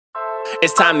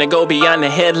It's time to go beyond the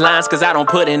headlines, cause I don't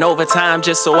put in overtime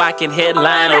just so I can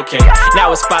headline. Okay,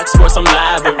 now it's Fox Sports, I'm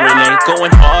live with Renee.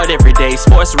 Going hard every day,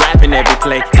 sports rapping every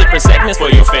play. Different segments for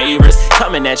your favorites,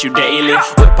 coming at you daily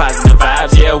with positive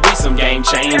vibes. Yeah, we some game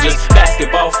changers.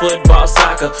 Basketball, football,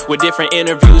 soccer, with different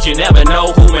interviews. You never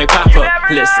know who may pop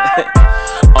up. Listen,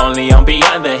 only on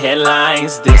Beyond the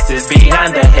Headlines. This is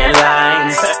Beyond the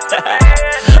Headlines.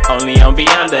 Only on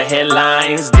Beyond the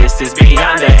Headlines. This is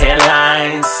Beyond the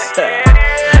Headlines.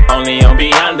 Only on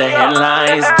Beyond the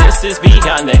Headlines. This is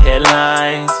Beyond the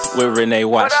Headlines with Renee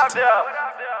Washington.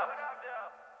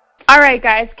 All right,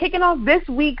 guys, kicking off this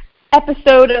week's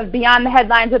episode of Beyond the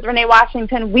Headlines with Renee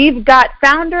Washington, we've got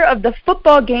founder of the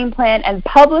Football Game Plan and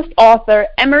published author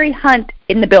Emory Hunt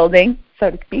in the building,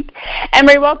 so to speak.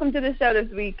 Emory, welcome to the show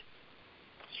this week.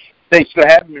 Thanks for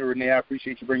having me, Renee. I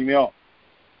appreciate you bringing me on.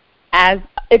 As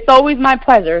it's always my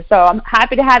pleasure. So I'm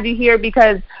happy to have you here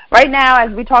because right now,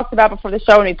 as we talked about before the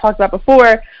show and we talked about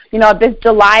before, you know, this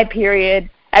July period,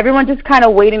 everyone's just kind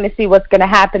of waiting to see what's going to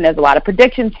happen. There's a lot of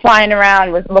predictions flying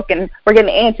around. We're getting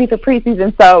antsy for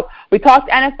preseason. So we talked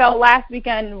NFL last week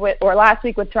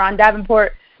with Teron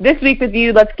Davenport. This week with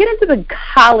you, let's get into the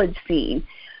college scene.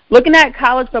 Looking at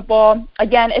college football,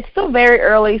 again, it's still very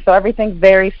early, so everything's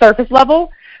very surface level.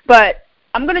 But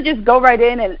I'm going to just go right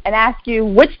in and ask you,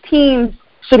 which teams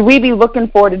should we be looking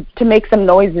for to make some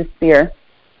noise this year?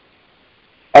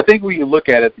 I think when you look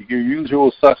at it, your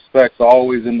usual suspects are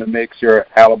always in the mix. Your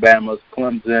Alabama's,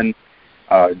 Clemson,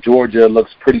 Georgia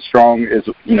looks pretty strong,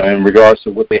 in regards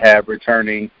to what they have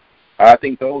returning. I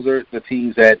think those are the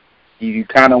teams that you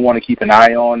kind of want to keep an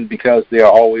eye on because they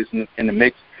are always in the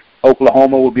mix.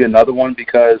 Oklahoma will be another one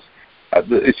because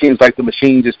it seems like the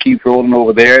machine just keeps rolling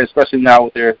over there, especially now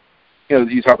with their,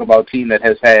 you talk about a team that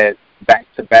has had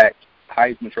back-to-back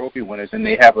Heisman Trophy winners, and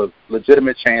they have a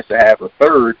legitimate chance to have a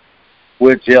third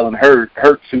with Jalen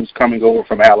Hurts, who's coming over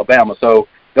from Alabama. So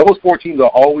those four teams are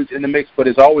always in the mix, but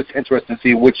it's always interesting to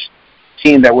see which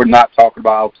team that we're not talking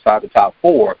about outside the top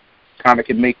four kind of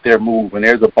can make their move. And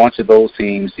there's a bunch of those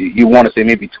teams. You want to say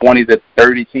maybe 20 to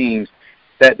 30 teams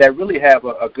that really have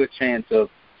a good chance of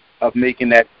making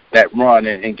that run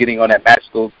and getting on that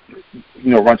magical,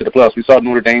 run to the playoffs. We saw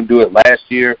Notre Dame do it last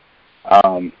year.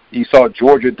 You saw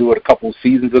Georgia do it a couple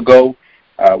seasons ago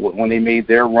when they made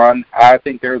their run. I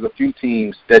think there's a few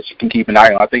teams that you can keep an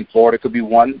eye on. I think Florida could be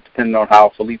one, depending on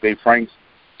how Felipe Franks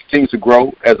continues to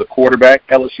grow as a quarterback.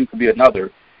 LSU could be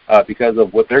another because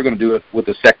of what they're going to do with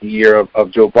the second year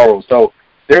of Joe Burrow. So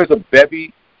there's a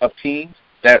bevy of teams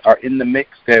that are in the mix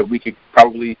that we could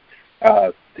probably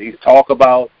talk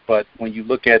about, but when you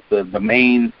look at the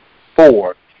main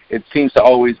four, it seems to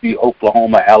always be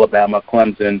Oklahoma, Alabama,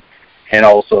 Clemson, and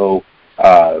also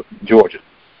Georgia.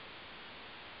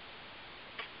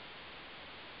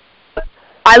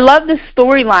 I love the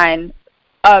storyline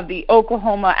of the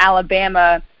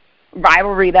Oklahoma-Alabama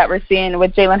rivalry that we're seeing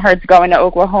with Jalen Hurts going to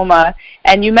Oklahoma.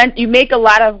 And you make a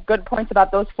lot of good points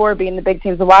about those four being the big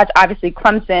teams to watch. Obviously,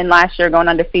 Clemson last year going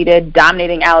undefeated,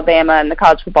 dominating Alabama in the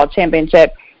college football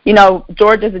championship.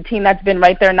 Georgia's a team that's been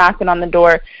right there knocking on the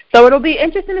door. So it'll be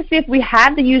interesting to see if we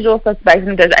have the usual suspects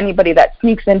and if there's anybody that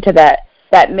sneaks into that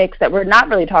mix that we're not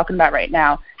really talking about right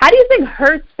now. How do you think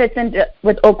Hurts fits into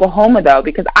with Oklahoma, though?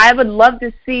 Because I would love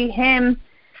to see him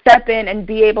step in and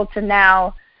be able to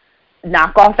now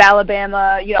knock off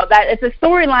Alabama. That it's a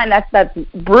storyline that's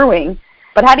brewing.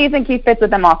 But how do you think he fits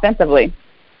with them offensively?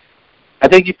 I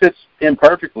think he fits in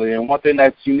perfectly. And one thing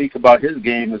that's unique about his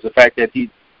game is the fact that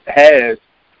he has,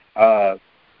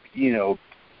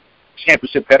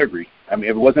 championship pedigree. I mean,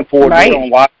 if it wasn't for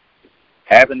Jalen Watson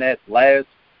having that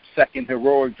last-minute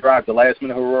heroic drive,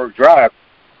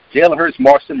 Jalen Hurts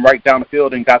marched him right down the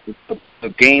field and got the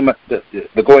game,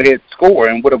 the go-ahead score,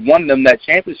 and would have won them that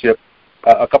championship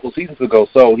a couple of seasons ago.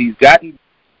 So he's gotten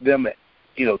them,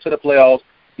 to the playoffs.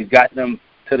 He's gotten them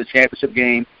to the championship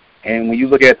game. And when you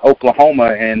look at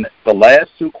Oklahoma and the last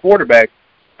two quarterbacks,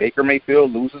 Baker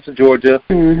Mayfield loses to Georgia.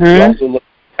 Mm-hmm. You also look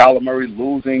at Kyler Murray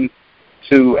losing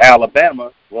to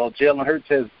Alabama. Well, Jalen Hurts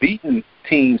has beaten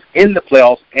teams in the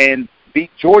playoffs and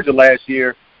beat Georgia last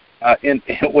year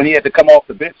when he had to come off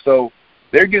the bench. So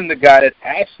they're getting the guy that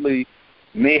actually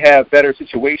may have better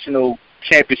situational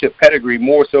championship pedigree,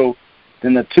 more so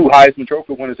than the two Heisman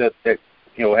Trophy winners that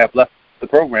have left the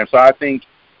program. So I think,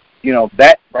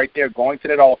 that right there, going to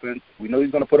that offense, we know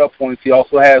he's going to put up points. He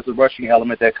also has the rushing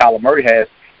element that Kyler Murray has.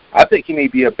 I think he may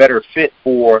be a better fit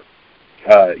for,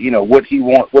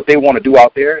 what they want to do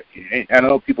out there. I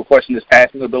know people question his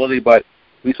passing ability, but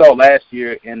we saw last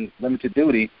year in limited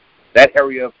duty that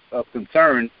area of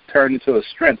concern turned into a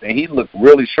strength, and he looked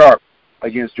really sharp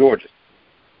against Georgia.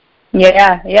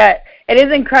 Yeah. it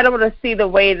is incredible to see the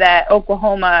way that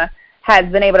Oklahoma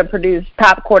has been able to produce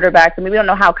top quarterbacks. I mean, we don't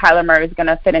know how Kyler Murray is going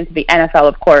to fit into the NFL,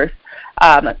 of course.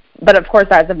 But, of course,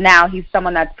 as of now, he's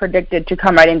someone that's predicted to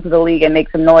come right into the league and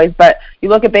make some noise. But you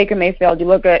look at Baker Mayfield, you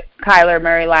look at Kyler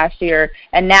Murray last year,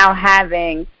 and now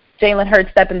having Jalen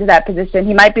Hurts step into that position,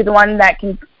 he might be the one that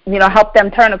can, help them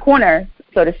turn a corner,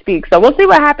 so to speak. So we'll see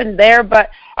what happens there. But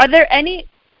are there any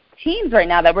teams right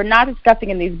now that we're not discussing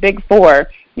in these Big Four?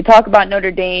 You talk about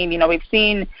Notre Dame. We've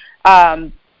seen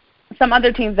some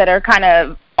other teams that are kind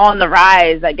of on the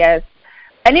rise, I guess.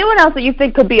 Anyone else that you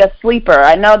think could be a sleeper?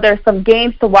 I know there's some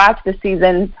games to watch this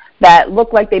season that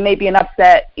look like they may be an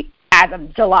upset as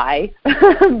of July.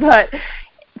 But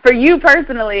for you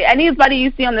personally, anybody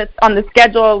you see on the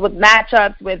schedule with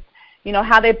matchups, with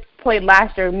how they played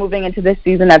last year moving into this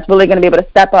season that's really going to be able to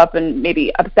step up and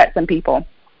maybe upset some people?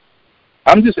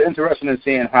 I'm just interested in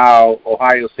seeing how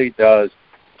Ohio State does,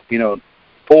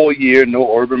 full year,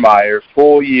 no Urban Meyer,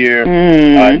 full year,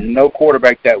 no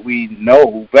quarterback that we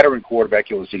know, veteran quarterback.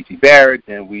 It was J.T. Barrett,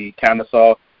 and we kind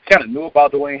of knew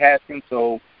about Dwayne Haskins.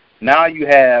 So now you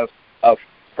have a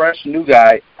fresh new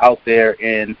guy out there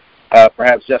in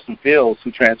perhaps Justin Fields,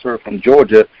 who transferred from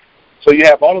Georgia. So you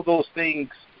have all of those things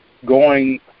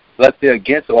going, let's say,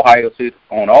 against Ohio State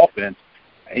on offense,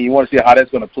 and you want to see how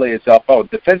that's going to play itself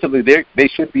out. Defensively, they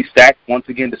should be stacked once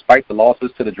again, despite the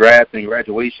losses to the draft and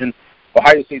graduation.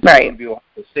 Ohio State's going to be Ohio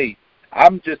State.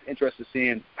 I'm just interested in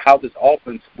seeing how this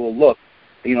offense will look,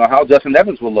 how Justin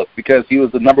Evans will look, because he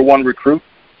was the number one recruit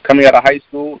coming out of high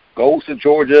school, goes to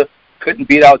Georgia, couldn't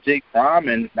beat out Jake Fromm,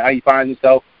 and now he finds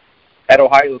himself at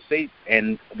Ohio State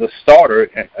and the starter.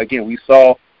 Again, we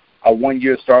saw a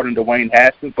one-year starter in Dwayne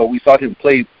Haskins, but we saw him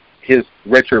play his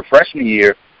redshirt freshman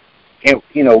year, and,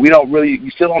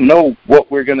 we still don't know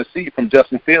what we're going to see from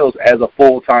Justin Fields as a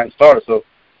full-time starter. So,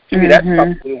 to me, that's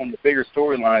probably one of the bigger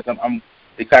storylines I'm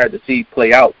excited to see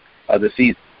play out this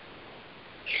season.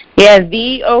 Yeah,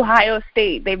 the Ohio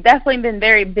State, they've definitely been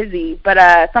very busy, but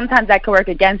sometimes that could work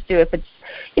against you if it's,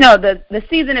 the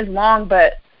season is long,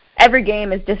 but every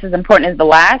game is just as important as the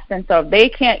last, and so if they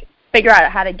can't figure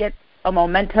out how to get a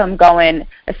momentum going,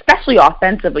 especially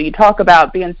offensively, you talk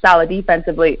about being solid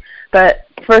defensively, but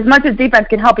for as much as defense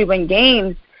can help you win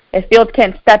games, if Fields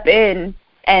can't step in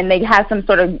and they have some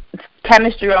sort of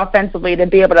chemistry offensively to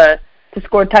be able to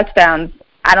score touchdowns,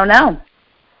 I don't know.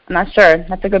 I'm not sure.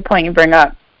 That's a good point you bring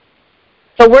up.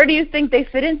 So where do you think they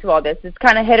fit into all this? It's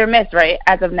kind of hit or miss, right,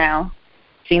 as of now?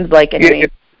 Seems like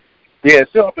it. Yeah, it's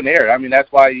still up in the air. I mean,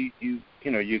 that's why you're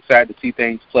excited to see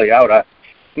things play out.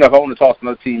 If I want to toss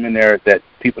another team in there that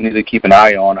people need to keep an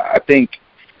eye on, I think,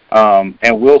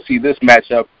 and we'll see this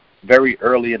matchup very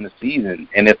early in the season,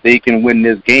 and if they can win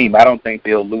this game, I don't think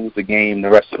they'll lose the game the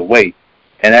rest of the way.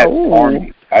 And that's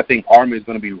Army. I think Army is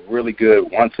going to be really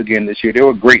good once again this year. They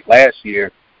were great last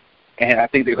year, and I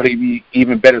think they're going to be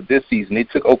even better this season. They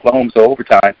took Oklahoma to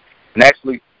overtime and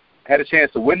actually had a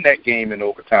chance to win that game in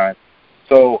overtime.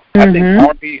 So I think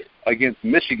Army against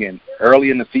Michigan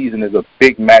early in the season is a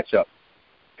big matchup.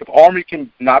 If Army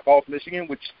can knock off Michigan,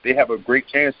 which they have a great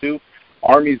chance to,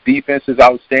 Army's defense is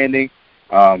outstanding,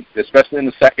 especially in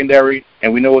the secondary,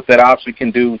 and we know what that option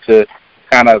can do to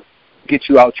kind of get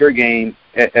you out your game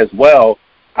as well.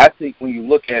 I think when you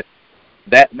look at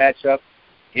that matchup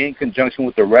in conjunction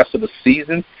with the rest of the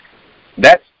season,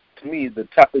 that's, to me, the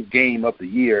toughest game of the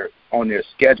year on their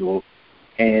schedule.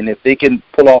 And if they can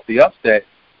pull off the upset,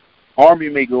 Army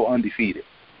may go undefeated.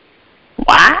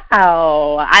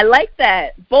 Wow, I like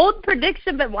that. Bold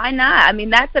prediction, but why not? I mean,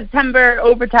 that September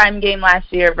overtime game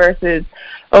last year versus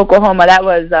Oklahoma, that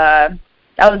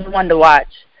was one to watch.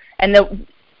 And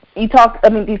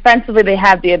defensively they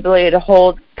have the ability to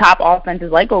hold top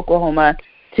offenses like Oklahoma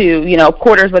to,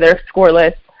 quarters where they're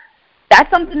scoreless.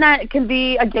 That's something that can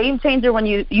be a game changer when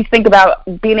you think about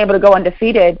being able to go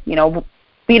undefeated,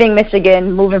 beating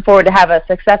Michigan, moving forward to have a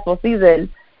successful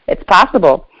season. It's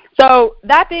possible. So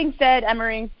that being said,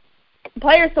 Emory,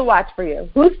 players to watch for you.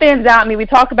 Who stands out? I mean, we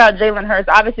talk about Jalen Hurts.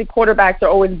 Obviously, quarterbacks are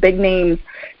always big names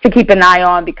to keep an eye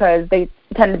on because they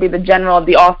tend to be the general of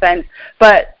the offense.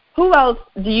 But who else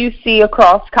do you see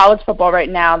across college football right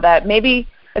now that maybe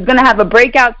is going to have a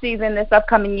breakout season this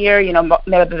upcoming year?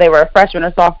 Whether they were a freshman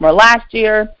or sophomore last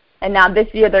year, and now this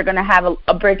year they're going to have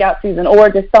a breakout season, or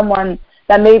just someone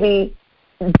that maybe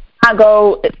did not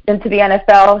go into the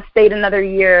NFL, stayed another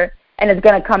year, and is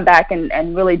going to come back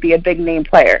and really be a big-name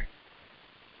player.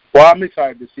 Well, I'm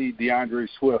excited to see DeAndre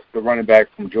Swift, the running back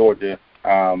from Georgia.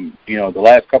 The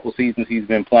last couple seasons he's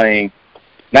been playing,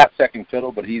 not second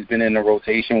fiddle, but he's been in the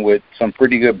rotation with some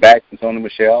pretty good backs, Tony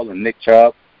Michel and Nick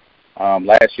Chubb.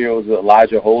 Last year was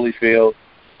Elijah Holyfield.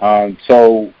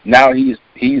 So now he's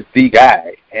the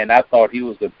guy, and I thought he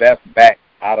was the best back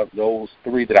out of those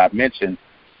three that I mentioned.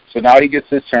 So now he gets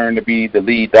his turn to be the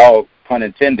lead dog, pun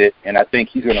intended, and I think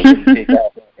he's going to really take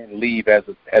off and leave as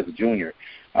a junior.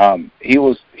 He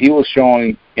was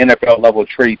showing NFL level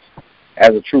traits as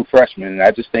a true freshman, and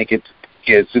I just think it's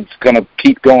going to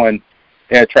keep going,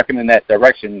 tracking in that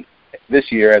direction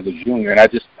this year as a junior. And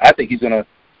I think he's going to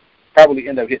probably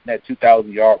end up hitting that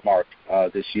 2,000-yard mark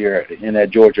this year in that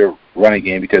Georgia running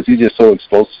game because he's just so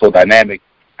explosive, so dynamic.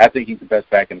 I think he's the best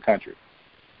back in the country.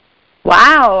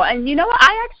 Wow. And you know what?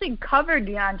 I actually covered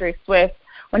DeAndre Swift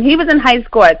when he was in high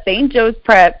school at St. Joe's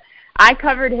Prep. I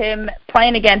covered him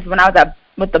playing against when I was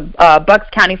with the Bucks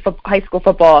County high school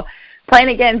football, playing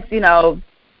against,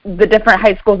 the different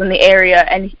high schools in the area.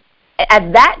 And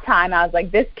at that time, I was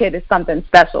like, this kid is something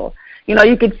special.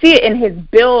 You could see it in his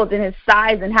build and his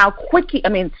size and how quick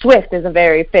Swift is a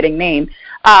very fitting name.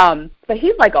 But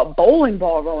he's like a bowling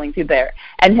ball rolling through there.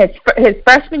 And his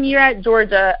freshman year at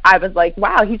Georgia, I was like,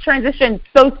 wow, he transitioned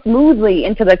so smoothly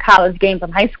into the college game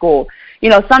from high school.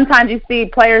 Sometimes you see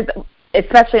players,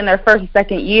 especially in their first or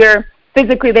second year,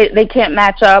 physically they can't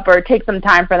match up or it takes some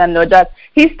time for them to adjust.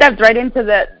 He stepped right into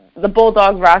the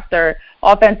Bulldogs roster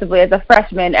offensively as a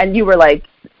freshman, and you were like,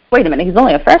 wait a minute, he's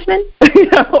only a freshman?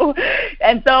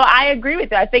 And so I agree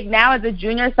with you. I think now as a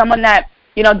junior, someone that,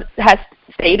 has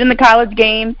stayed in the college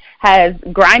game, has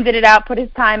grinded it out, put his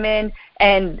time in,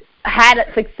 and had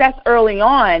success early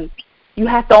on, you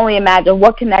have to only imagine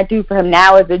what can that do for him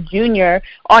now as a junior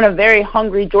on a very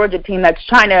hungry Georgia team that's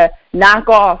trying to knock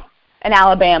off an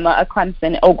Alabama, a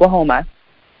Clemson, Oklahoma.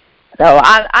 So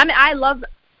I love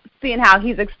seeing how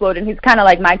he's exploded. He's kind of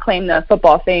like my claim to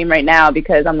football fame right now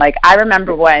because I'm like, I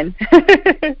remember when.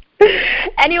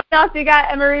 Anyone else you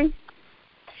got, Emory?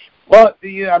 Well,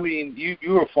 you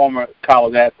were a former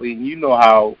college athlete, and you know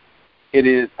how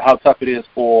tough it is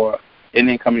for an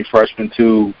incoming freshman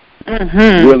to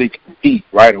really compete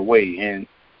right away. And,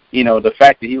 the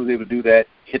fact that he was able to do that,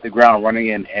 hit the ground running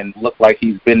and look like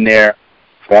he's been there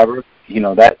forever,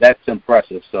 that's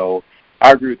impressive. So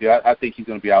I agree with you. I think he's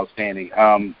going to be outstanding.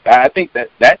 I think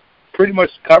that pretty much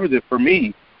covers it for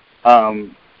me.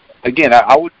 Again,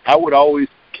 I would always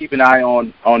keep an eye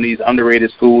on these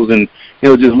underrated schools, and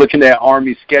just looking at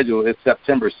Army's schedule. It's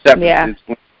September 7th. Yeah. It's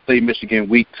when they play Michigan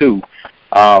week 2.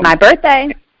 My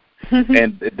birthday.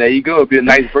 And there you go. It'll be a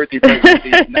nice birthday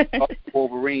present for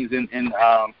Wolverines in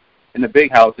the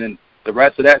big house, and the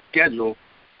rest of that schedule.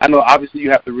 I know obviously you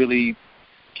have to really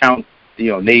count.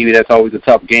 Navy, that's always a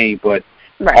tough game, but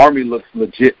right. Army looks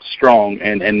legit strong,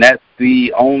 and that's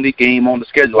the only game on the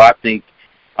schedule I think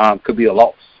could be a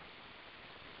loss.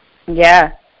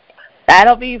 Yeah,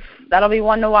 that'll be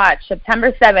one to watch.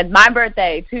 September 7th, my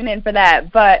birthday. Tune in for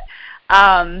that. But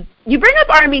you bring up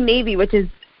Army-Navy, which is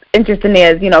interesting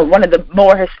as, one of the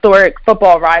more historic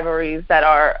football rivalries that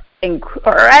are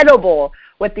incredible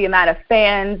with the amount of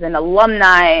fans and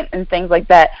alumni and things like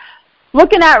that.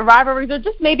 Looking at rivalries, or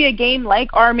just maybe a game like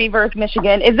Army versus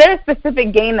Michigan, is there a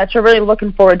specific game that you're really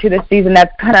looking forward to this season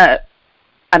that's kind of,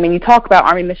 you talk about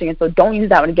Army-Michigan, so don't use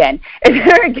that one again. Is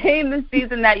there a game this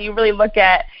season that you really look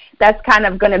at that's kind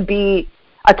of going to be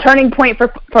a turning point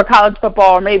for college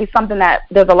football, or maybe something that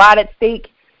there's a lot at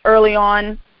stake early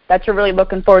on that you're really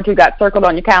looking forward to, got circled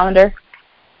on your calendar?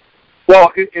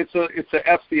 Well, it's a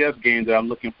FCS game that I'm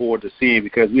looking forward to seeing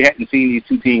because we hadn't seen these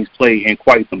two teams play in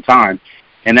quite some time,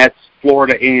 and that's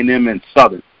Florida A&M and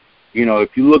Southern. If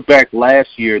you look back last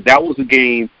year, that was a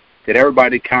game that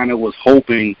everybody kind of was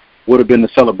hoping would have been the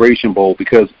Celebration Bowl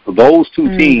because those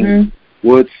two teams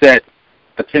would set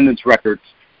attendance records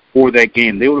for that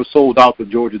game. They would have sold out the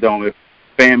Georgia Dome if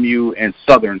FAMU and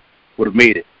Southern would have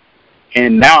made it.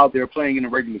 And now they're playing in the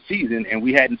regular season, and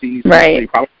we hadn't seen these teams play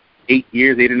probably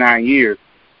 8 or 9 years,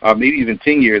 maybe even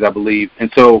 10 years, I believe.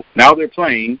 And so now they're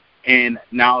playing, and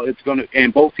now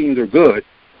and both teams are good.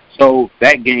 So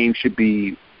that game should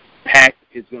be packed.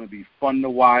 It's going to be fun to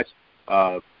watch.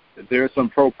 There are some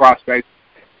pro prospects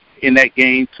in that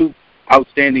game, 2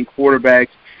 outstanding quarterbacks,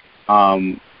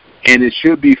 and it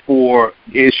should be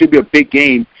a big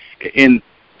game in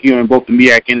both the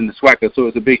MEAC and in the SWAC. So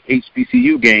it's a big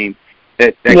HBCU game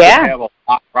that could have a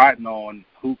lot riding on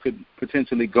who could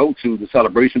potentially go to the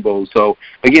Celebration Bowl. So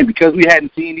again, because we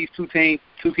hadn't seen these two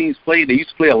teams play, they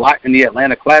used to play a lot in the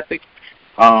Atlanta Classic.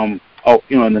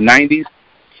 In the 90s.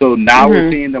 So now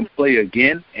we're seeing them play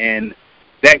again, and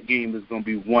that game is going to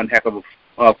be one heck of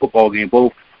a football game,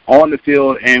 both on the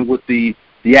field and with the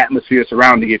atmosphere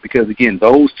surrounding it, because, again,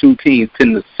 those two teams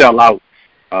tend to sell out.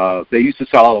 They used to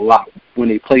sell out a lot when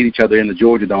they played each other in the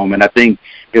Georgia Dome, and I think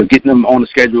getting them on the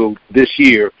schedule this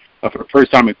year for the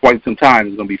first time in quite some time,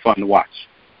 is going to be fun to watch.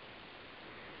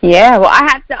 Yeah, well, I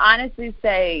have to honestly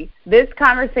say this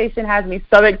conversation has me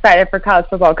so excited for college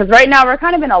football because right now we're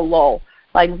kind of in a lull.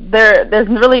 Like there's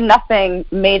really nothing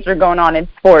major going on in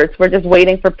sports. We're just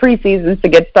waiting for preseasons to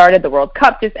get started. The World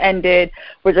Cup just ended.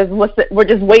 We're just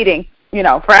waiting,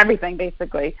 for everything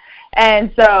basically.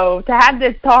 And so to have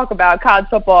this talk about college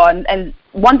football, and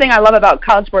one thing I love about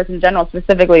college sports in general,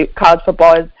 specifically college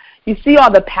football, is you see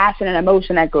all the passion and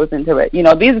emotion that goes into it.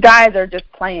 These guys are just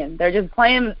playing. They're just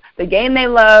playing the game they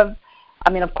love. I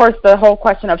mean, of course, the whole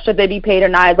question of should they be paid or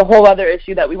not is a whole other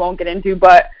issue that we won't get into,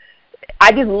 but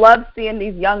I just love seeing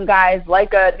these young guys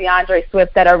like a DeAndre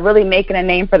Swift that are really making a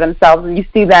name for themselves, and you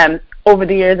see them over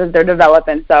the years as they're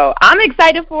developing. So I'm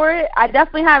excited for it. I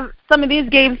definitely have some of these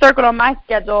games circled on my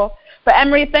schedule. But,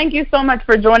 Emory, thank you so much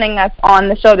for joining us on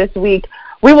the show this week.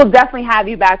 We will definitely have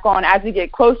you back on as we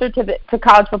get closer to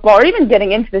college football or even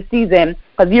getting into the season,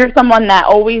 because you're someone that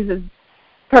always is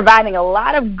providing a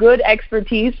lot of good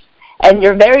expertise, and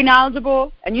you're very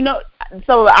knowledgeable. And,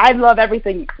 so I love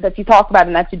everything that you talk about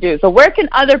and that you do. So where can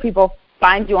other people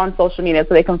find you on social media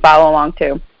so they can follow along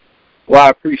too? Well, I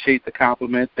appreciate the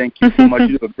compliment. Thank you so much.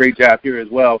 You do a great job here as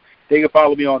well. They can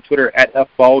follow me on Twitter at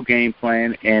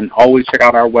FBallGamePlan, and always check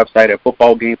out our website at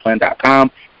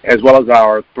footballgameplan.com, as well as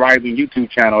our thriving YouTube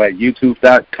channel at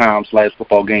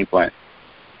youtube.com/footballgameplan.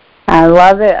 I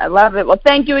love it. Well,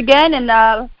 thank you again, and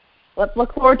let's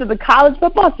look forward to the college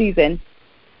football season.